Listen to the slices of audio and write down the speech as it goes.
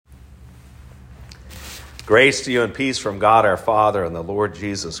Grace to you and peace from God our Father and the Lord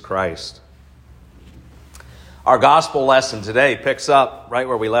Jesus Christ. Our gospel lesson today picks up right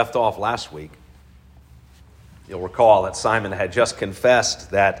where we left off last week. You'll recall that Simon had just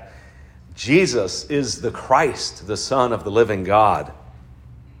confessed that Jesus is the Christ, the Son of the living God.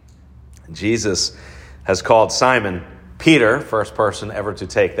 And Jesus has called Simon Peter, first person ever to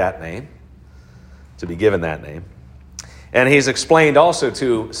take that name, to be given that name. And he's explained also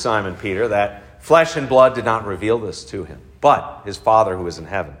to Simon Peter that flesh and blood did not reveal this to him, but his Father who is in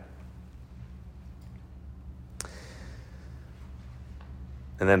heaven.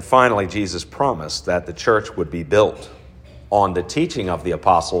 And then finally, Jesus promised that the church would be built on the teaching of the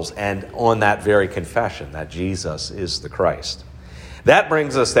apostles and on that very confession that Jesus is the Christ. That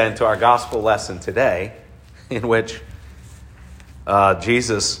brings us then to our gospel lesson today, in which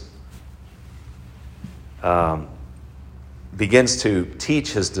Jesus begins to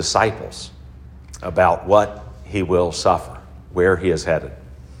teach his disciples about what he will suffer, where he is headed.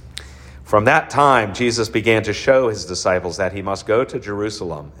 From that time, Jesus began to show his disciples that he must go to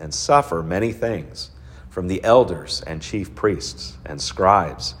Jerusalem and suffer many things from the elders and chief priests and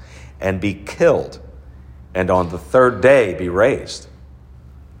scribes, and be killed, and on the third day be raised.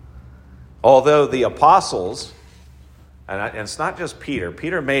 Although the apostles, and it's not just Peter.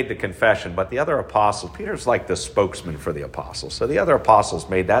 Peter made the confession, but the other apostles, Peter's like the spokesman for the apostles. So the other apostles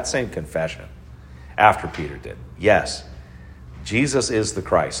made that same confession after Peter did. Yes, Jesus is the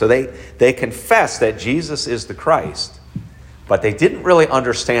Christ. So they confessed that Jesus is the Christ, but they didn't really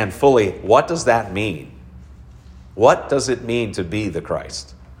understand fully, what does that mean? What does it mean to be the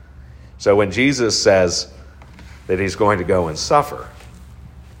Christ? So when Jesus says that he's going to go and suffer,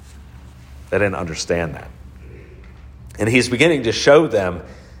 they didn't understand that. And he's beginning to show them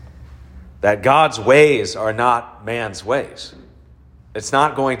that God's ways are not man's ways. It's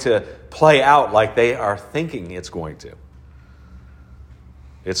not going to play out like they are thinking it's going to.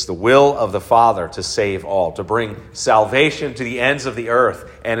 It's the will of the Father to save all, to bring salvation to the ends of the earth.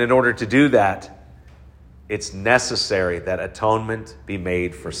 And in order to do that, it's necessary that atonement be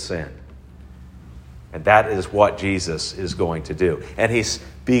made for sin. And that is what Jesus is going to do. And he's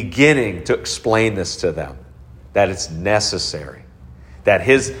beginning to explain this to them, that it's necessary, that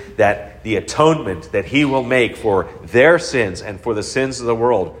the atonement that he will make for their sins and for the sins of the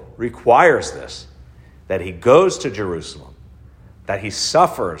world requires this, that he goes to Jerusalem, that he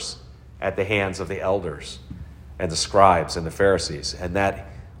suffers at the hands of the elders and the scribes and the Pharisees, and that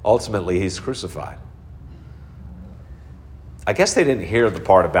ultimately he's crucified. I guess they didn't hear the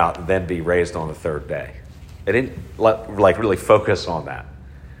part about then be raised on the third day. They didn't really focus on that.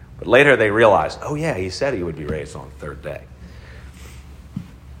 But later they realized, oh yeah, he said he would be raised on the third day.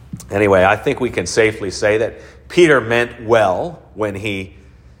 Anyway, I think we can safely say that Peter meant well when he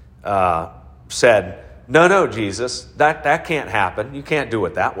said, no, Jesus, that can't happen. You can't do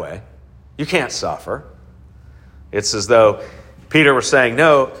it that way. You can't suffer. It's as though Peter was saying,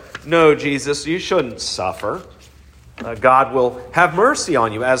 no, Jesus, you shouldn't suffer. God will have mercy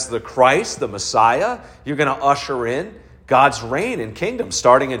on you as the Christ, the Messiah. You're going to usher in God's reign and kingdom,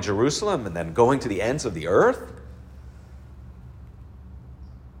 starting in Jerusalem and then going to the ends of the earth.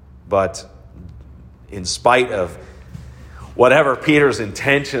 But in spite of whatever Peter's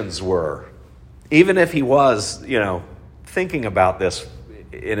intentions were, even if he was, thinking about this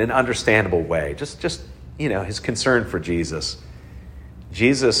in an understandable way, just his concern for Jesus'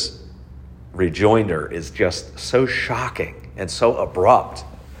 rejoinder is just so shocking and so abrupt,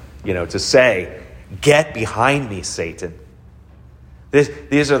 to say, "Get behind me, Satan."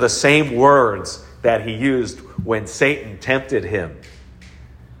 These are the same words that he used when Satan tempted him.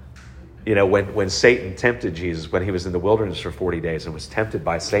 When Satan tempted Jesus, when he was in the wilderness for 40 days and was tempted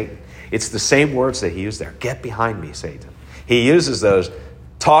by Satan. It's the same words that he used there. "Get behind me, Satan." He uses those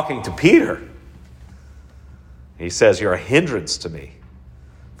talking to Peter. He says, "You're a hindrance to me,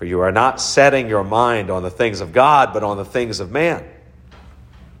 for you are not setting your mind on the things of God, but on the things of man."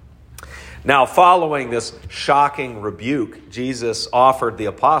 Now, following this shocking rebuke, Jesus offered the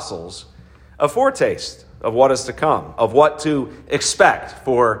apostles a foretaste of what is to come, of what to expect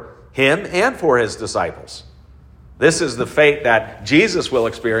for him and for his disciples. This is the fate that Jesus will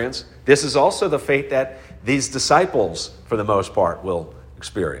experience. This is also the fate that these disciples, for the most part, will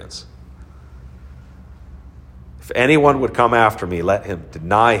experience. "If anyone would come after me, let him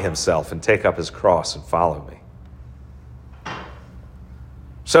deny himself and take up his cross and follow me."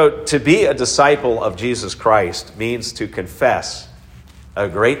 So to be a disciple of Jesus Christ means to confess a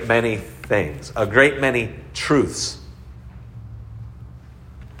great many things, a great many truths.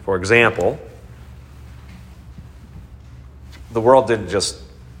 For example, the world didn't just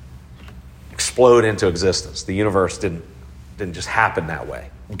explode into existence. The universe didn't just happen that way.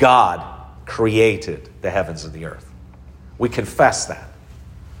 God created the heavens and the earth. We confess that.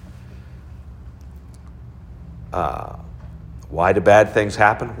 Why do bad things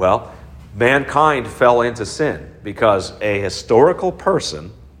happen? Well, mankind fell into sin because a historical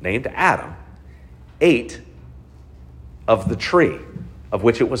person named Adam ate of the tree of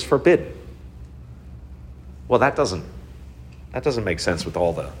which it was forbidden. Well, that doesn't make sense with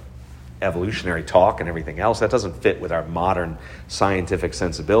all the evolutionary talk and everything else. That doesn't fit with our modern scientific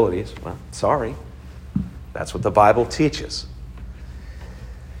sensibilities. Well, sorry. That's what the Bible teaches.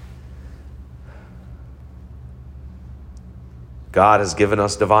 God has given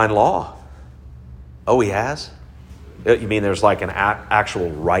us divine law. Oh, he has? You mean there's like an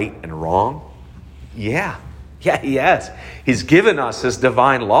actual right and wrong? Yeah, he has. He's given us his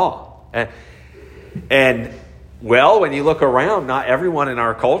divine law. And well, when you look around, not everyone in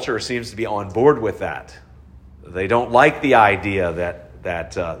our culture seems to be on board with that. They don't like the idea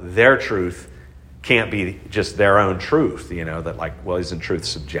that their truth can't be just their own truth. That like, well, isn't truth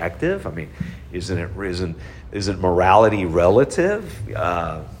subjective? I mean, isn't morality relative?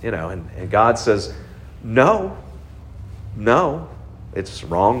 And God says, no, it's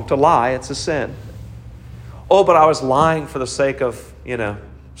wrong to lie. It's a sin. Oh, but I was lying for the sake of,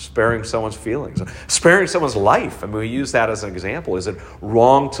 sparing someone's feelings, sparing someone's life. I mean, we use that as an example. Is it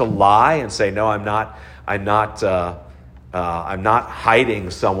wrong to lie and say, no, I'm not hiding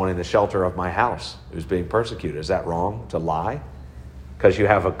someone in the shelter of my house who's being persecuted? Is that wrong to lie because you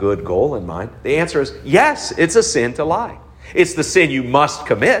have a good goal in mind? The answer is yes, it's a sin to lie. It's the sin you must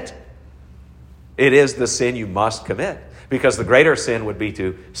commit. It is the sin you must commit, because the greater sin would be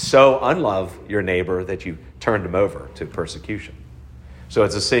to so unlove your neighbor that you turned him over to persecution. So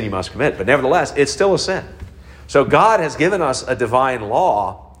it's a sin you must commit, but nevertheless, it's still a sin. So God has given us a divine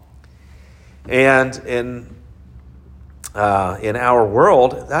law, and in our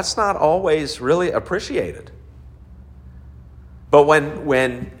world, that's not always really appreciated. But when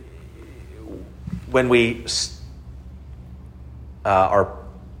we are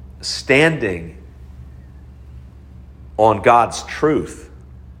standing on God's truth,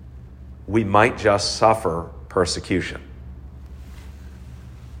 we might just suffer persecution.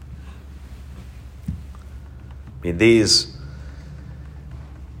 I mean, this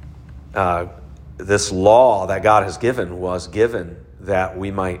law that God has given was given that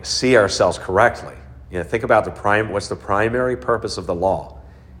we might see ourselves correctly. Think about what's the primary purpose of the law?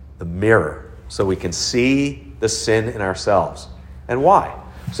 The mirror, so we can see the sin in ourselves. And why?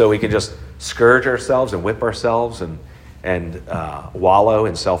 So we can just scourge ourselves and whip ourselves and wallow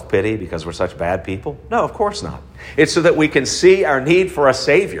in self-pity because we're such bad people? No, of course not. It's so that we can see our need for a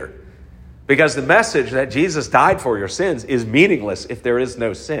Savior. Because the message that Jesus died for your sins is meaningless if there is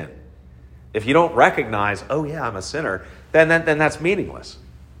no sin. If you don't recognize, oh yeah, I'm a sinner, then that's meaningless.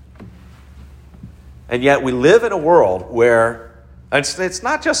 And yet we live in a world where, it's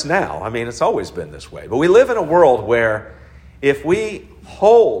not just now, I mean, it's always been this way, but we live in a world where if we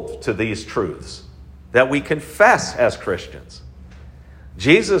hold to these truths that we confess as Christians,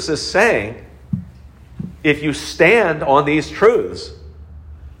 Jesus is saying, if you stand on these truths,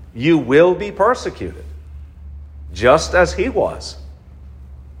 you will be persecuted, just as he was.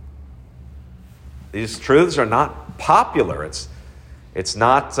 These truths are not popular. It's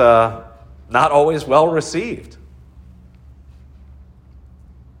not always well received.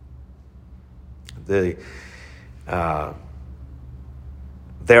 There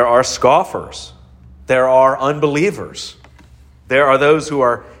are scoffers. There are unbelievers. There are those who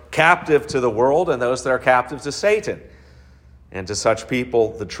are captive to the world and those that are captive to Satan. And to such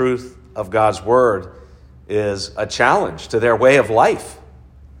people, the truth of God's word is a challenge to their way of life.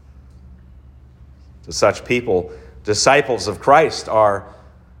 To such people, disciples of Christ are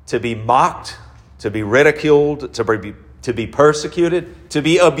to be mocked, to be ridiculed, to be persecuted, to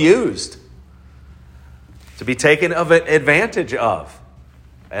be abused, to be taken advantage of,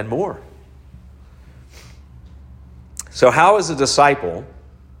 and more. So how is a disciple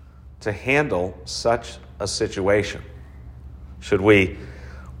to handle such a situation? Should we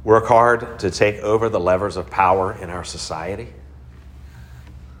work hard to take over the levers of power in our society?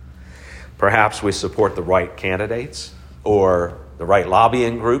 Perhaps we support the right candidates or the right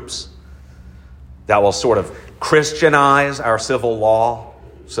lobbying groups that will sort of Christianize our civil law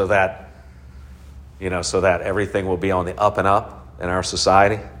so that everything will be on the up and up in our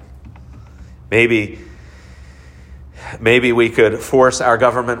society. Maybe we could force our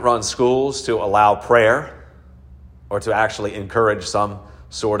government-run schools to allow prayer, or to actually encourage some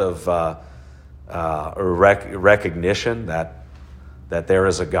sort of recognition that that there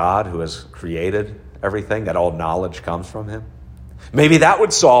is a God who has created everything, that all knowledge comes from him. Maybe that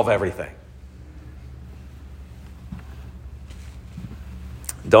would solve everything.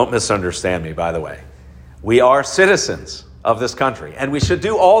 Don't misunderstand me, by the way. We are citizens of this country, and we should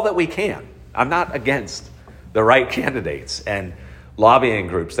do all that we can. I'm not against the right candidates and lobbying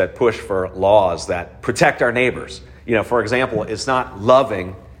groups that push for laws that protect our neighbors. For example, it's not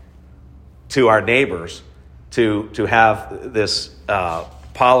loving to our neighbors to have this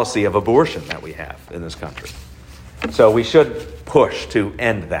policy of abortion that we have in this country. So we should push to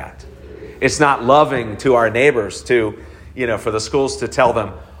end that. It's not loving to our neighbors to, for the schools to tell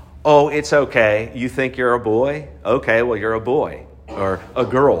them, oh, it's okay, you think you're a boy? Okay, well, you're a boy or a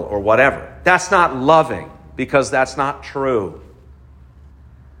girl or whatever. That's not loving, because that's not true.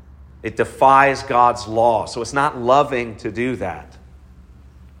 It defies God's law, so it's not loving to do that.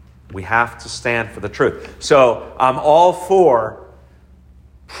 We have to stand for the truth. So I'm all for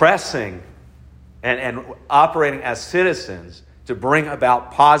pressing and operating as citizens to bring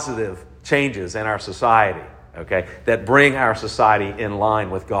about positive changes in our society, okay, that bring our society in line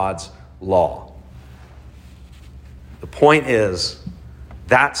with God's law. The point is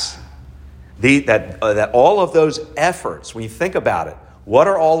that all of those efforts, when you think about it, what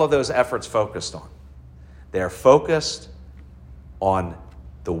are all of those efforts focused on? They're focused on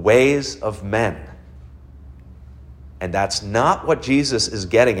the ways of men. And that's not what Jesus is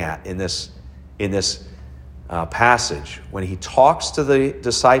getting at in this passage when he talks to the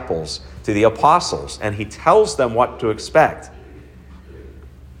disciples, to the apostles, and he tells them what to expect.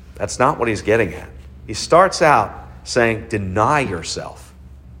 That's not what he's getting at. He starts out saying, deny yourself.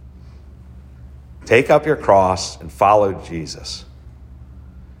 Take up your cross and follow Jesus.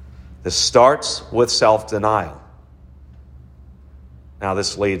 This starts with self-denial. Now,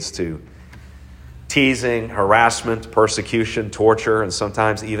 this leads to teasing, harassment, persecution, torture, and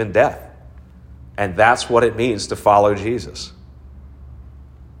sometimes even death. And that's what it means to follow Jesus.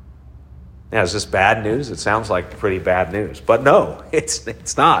 Now, is this bad news? It sounds like pretty bad news. But no,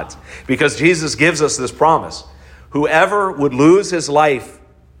 it's not. Because Jesus gives us this promise. Whoever would lose his life,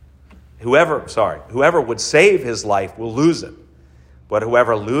 whoever would save his life will lose it. But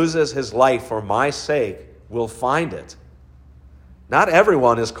whoever loses his life for my sake will find it. Not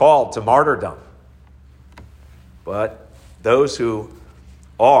everyone is called to martyrdom. But those who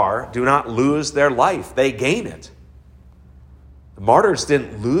do not lose their life. They gain it. The martyrs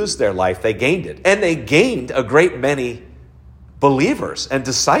didn't lose their life. They gained it. And they gained a great many believers and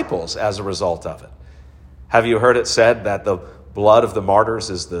disciples as a result of it. Have you heard it said that the blood of the martyrs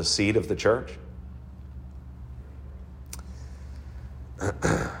is the seed of the church?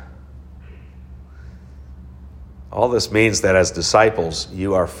 All this means that as disciples,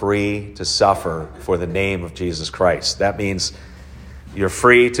 you are free to suffer for the name of Jesus Christ. That means you're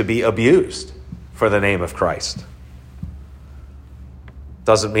free to be abused for the name of Christ.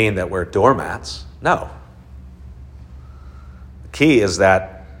 Doesn't mean that we're doormats. No. The key is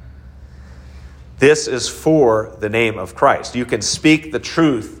that this is for the name of Christ. You can speak the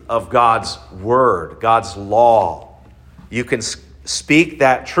truth of God's word, God's law. You can speak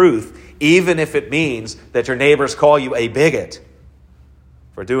that truth even if it means that your neighbors call you a bigot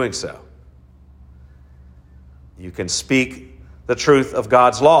for doing so. You can speak the truth of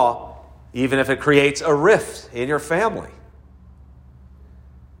God's law even if it creates a rift in your family.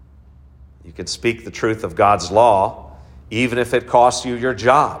 You can speak the truth of God's law even if it costs you your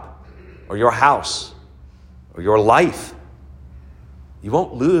job or your house or your life. You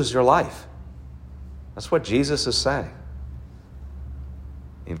won't lose your life. That's what Jesus is saying.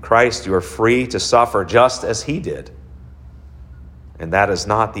 In Christ, you are free to suffer just as he did. And that is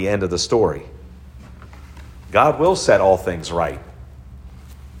not the end of the story. God will set all things right.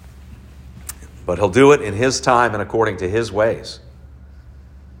 But he'll do it in his time and according to his ways.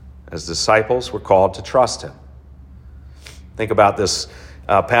 As disciples, we're called to trust him. Think about this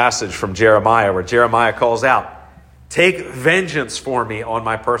passage from Jeremiah where Jeremiah calls out, "Take vengeance for me on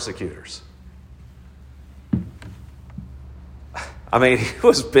my persecutors." I mean, he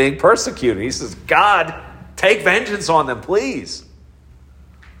was being persecuted. He says, God, take vengeance on them, please.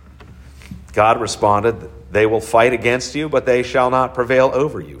 God responded, "They will fight against you, but they shall not prevail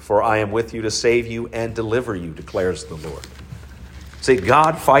over you. For I am with you to save you and deliver you, declares the Lord." See,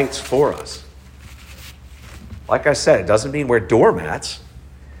 God fights for us. Like I said, it doesn't mean we're doormats.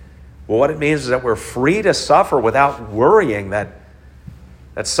 Well, what it means is that we're free to suffer without worrying that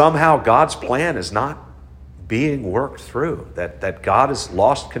somehow God's plan is not being worked through, that God has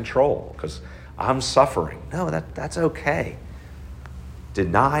lost control because I'm suffering. No, that's okay.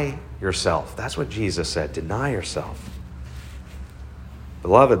 Deny yourself. That's what Jesus said. Deny yourself.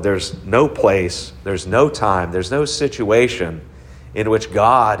 Beloved, there's no place, there's no time, there's no situation in which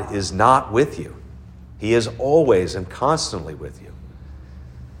God is not with you. He is always and constantly with you.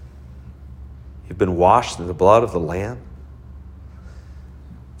 You've been washed in the blood of the Lamb.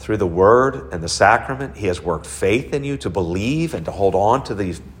 Through the word and the sacrament, he has worked faith in you to believe and to hold on to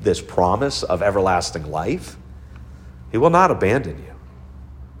this promise of everlasting life. He will not abandon you.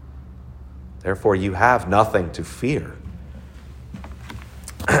 Therefore, you have nothing to fear.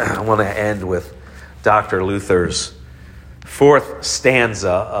 I want to end with Dr. Luther's fourth stanza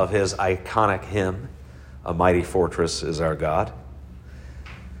of his iconic hymn, "A Mighty Fortress is Our God."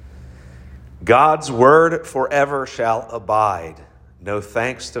 God's word forever shall abide, no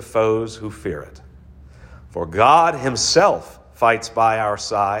thanks to foes who fear it. For God himself fights by our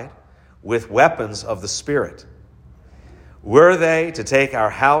side with weapons of the Spirit. Were they to take our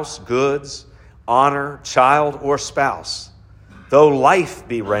house, goods, honor, child, or spouse, though life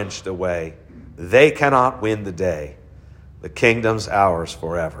be wrenched away, they cannot win the day. The kingdom's ours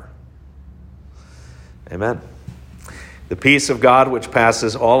forever. Amen. The peace of God, which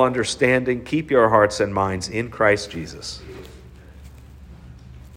passes all understanding, keep your hearts and minds in Christ Jesus.